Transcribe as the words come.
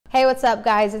Hey, what's up,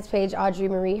 guys? It's Paige Audrey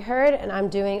Marie Hurd, and I'm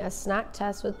doing a snack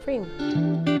test with Preme.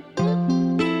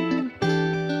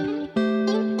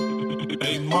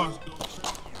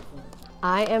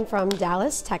 I am from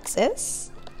Dallas,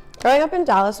 Texas. Growing up in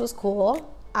Dallas was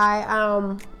cool.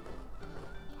 I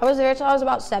was there till I was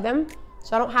about 7,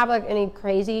 so I don't have like any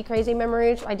crazy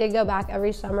memories. I did go back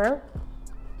every summer,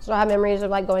 so I have memories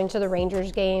of like going to the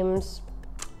Rangers games,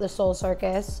 the Soul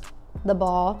Circus, the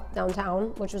ball downtown,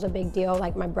 which was a big deal.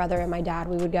 Like my brother and my dad,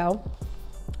 we would go.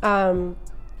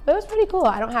 It was pretty cool.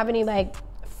 I don't have any like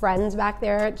friends back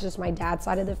there. It's just my dad's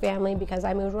side of the family because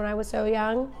I moved when I was so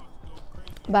young.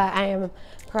 But I am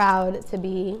proud to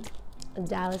be a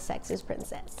Dallas, Texas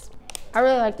princess. I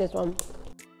really like this one.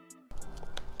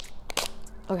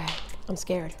 Okay, I'm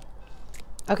scared.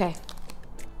 Okay.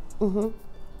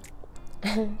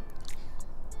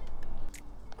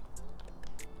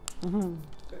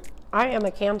 I am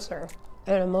a Cancer,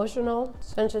 an emotional,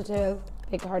 sensitive,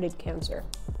 big-hearted Cancer.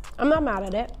 I'm not mad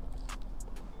at it.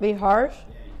 Be harsh?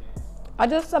 I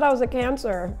just said I was a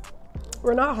Cancer.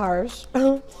 We're not harsh.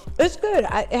 It's good.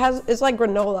 It's like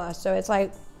granola, so it's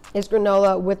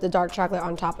granola with the dark chocolate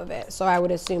on top of it. So I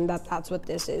would assume that that's what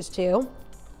this is too.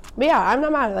 But yeah, I'm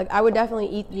not mad at it. Like, I would definitely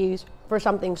eat these for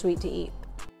something sweet to eat.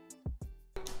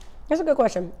 That's a good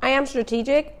question. I am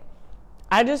strategic.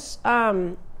 I just,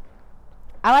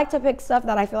 I like to pick stuff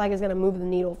that I feel like is gonna move the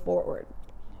needle forward.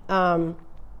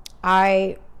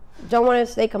 I don't wanna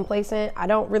stay complacent. I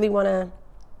don't really wanna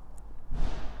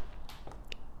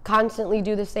constantly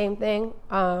do the same thing.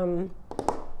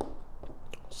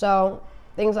 So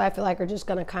things I feel like are just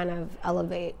gonna kind of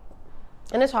elevate.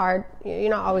 And it's hard. You're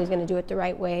not always gonna do it the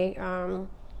right way.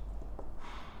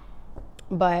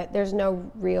 But there's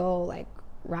no real like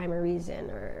rhyme or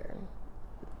reason, or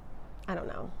I don't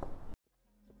know.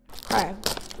 All right,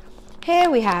 here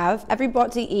we have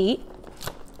everybody to eat.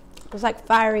 It's like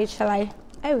fiery chili.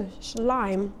 Oh,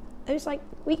 slime. It's like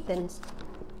wheat thins.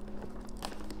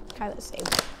 Okay, let's see.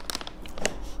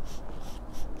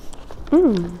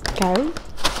 Okay.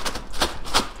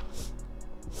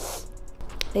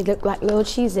 They look like little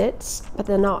Cheez-Its, but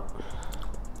they're not.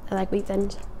 They're like wheat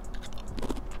thins.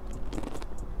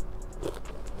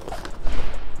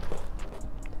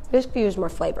 This could use more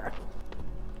flavor.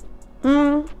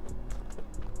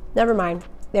 Never mind.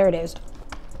 There it is.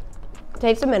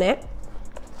 Takes a minute.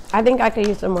 I think I could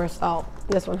use some more salt.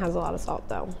 This one has a lot of salt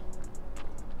though.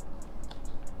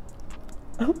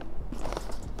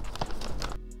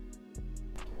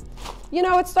 You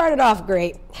know, it started off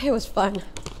great. It was fun.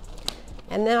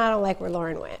 And then I don't like where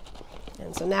Lauren went.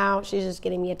 And so now she's just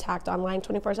getting me attacked online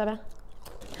 24/7.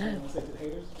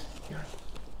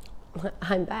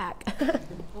 I'm back.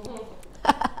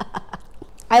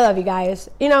 I love you guys.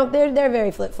 You know, they're very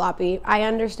flip-floppy. I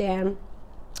understand.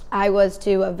 I was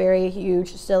too a very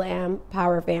huge, still am,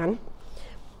 Power fan.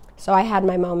 So I had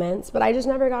my moments, but I just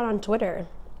never got on Twitter.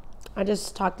 I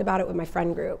just talked about it with my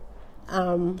friend group.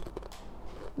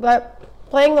 But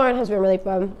playing Lauren has been really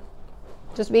fun.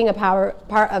 Just being a part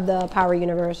of the Power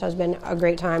universe has been a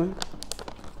great time.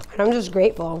 And I'm just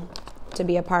grateful to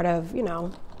be a part of, you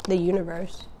know, the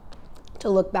universe. To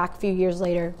look back a few years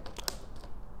later,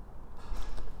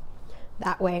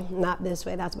 that way, not this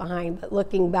way, that's behind, but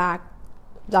looking back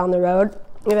down the road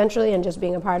eventually and just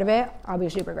being a part of it, I'll be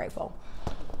super grateful.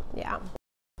 Yeah.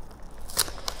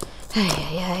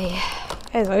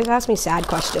 Guys always ask me sad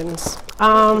questions.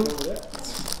 No,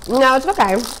 it's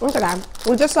okay. It's okay.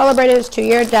 We just celebrated his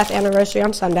 2-year death anniversary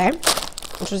on Sunday,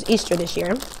 which was Easter this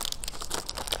year.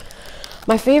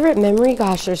 My favorite memory,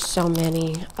 gosh, there's so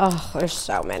many. Oh, there's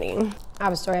so many. I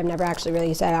have a story I've never actually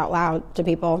really said out loud to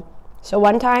people. So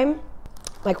one time,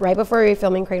 like right before we were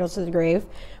filming Cradle to the Grave,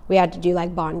 we had to do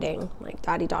like bonding, like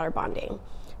daddy-daughter bonding.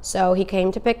 So he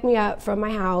came to pick me up from my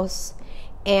house,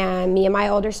 and me and my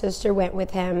older sister went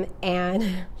with him,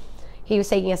 and he was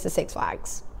taking us to Six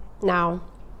Flags. Now,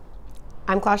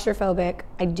 I'm claustrophobic.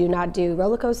 I do not do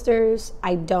roller coasters.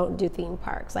 I don't do theme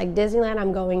parks. Like Disneyland,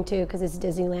 I'm going to because it's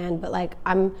Disneyland, but like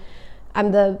I'm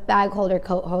the bag holder,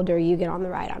 coat holder. You get on the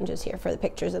ride. I'm just here for the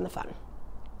pictures and the fun.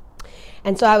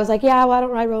 And so I was like, yeah, well, I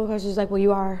don't ride roller coasters. He's like, well,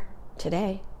 you are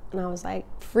today. And I was like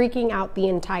freaking out the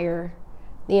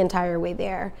entire way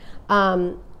there.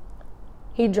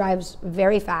 He drives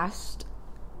very fast.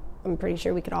 I'm pretty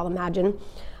sure we could all imagine.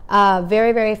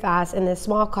 Very, very fast in this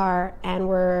small car, and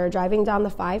we're driving down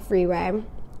the 5 freeway,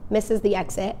 misses the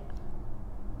exit.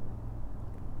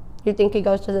 You think he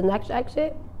goes to the next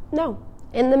exit? No.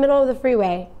 In the middle of the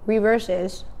freeway,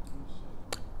 reverses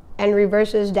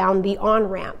down the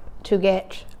on-ramp to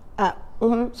get up.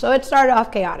 So it started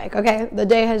off chaotic, okay? The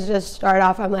day has just started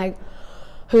off, I'm like,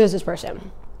 who is this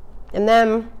person? And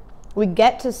then we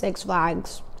get to Six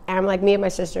Flags, and like me and my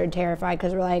sister are terrified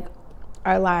because we're like,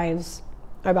 our lives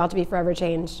are about to be forever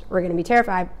changed. We're going to be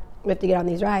terrified. We have to get on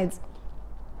these rides.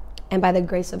 And by the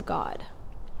grace of God,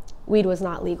 weed was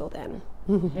not legal then.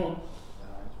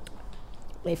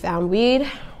 They found weed,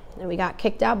 and we got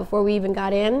kicked out before we even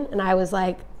got in. And I was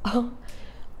like, oh,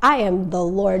 I am the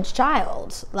Lord's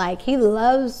child. Like, he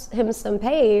loves him some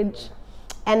Paige.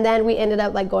 And then we ended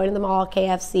up like going to the mall,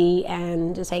 KFC,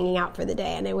 and just hanging out for the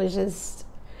day. And it was just,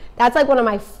 that's like one of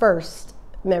my first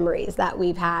memories that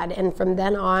we've had. And from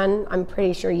then on, I'm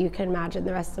pretty sure you can imagine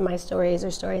the rest of my stories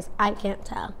or stories I can't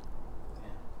tell.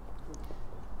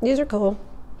 These are cool.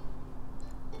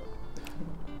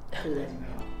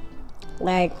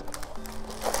 Like,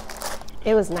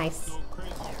 it was nice.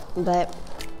 But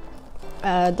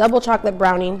double chocolate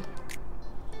brownie.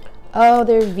 Oh,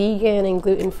 they're vegan and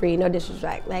gluten-free. No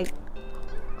disrespect. Like,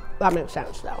 that makes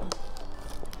sense, though.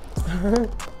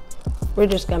 We're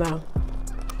just gonna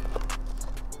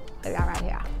put that right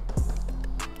here.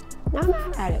 Not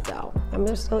mad at it, though. I'm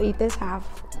gonna still eat this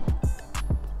half.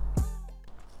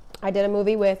 I did a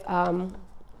movie with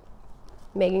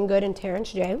Megan Good and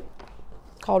Terrence J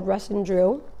called Russ and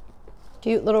Drew.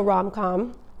 Cute little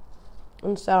rom-com.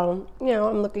 And so, you know,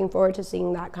 I'm looking forward to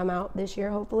seeing that come out this year,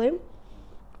 hopefully.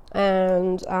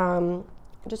 And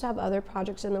just have other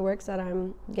projects in the works that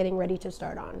I'm getting ready to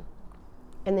start on.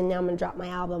 And then now I'm going to drop my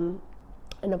album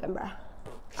in November.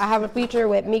 I have a feature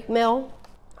with Meek Mill.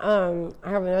 I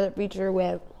have another feature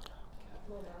with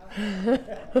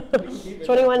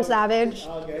 21 Savage.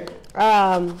 Okay.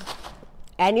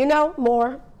 And you know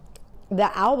more.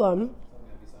 The album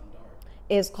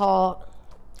is called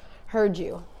Heard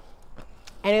You.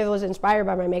 And it was inspired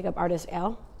by my makeup artist,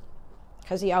 L,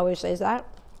 because he always says that.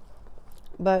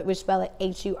 But we spell it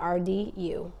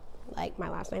H-U-R-D-U, like my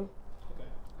last name. Okay.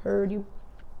 Heard you.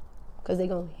 Because they're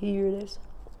going to hear this.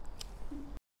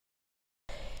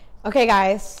 Okay,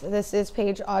 guys, this is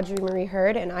Paige Audrey Marie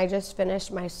Hurd, and I just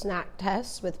finished my snack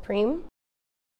test with Preme.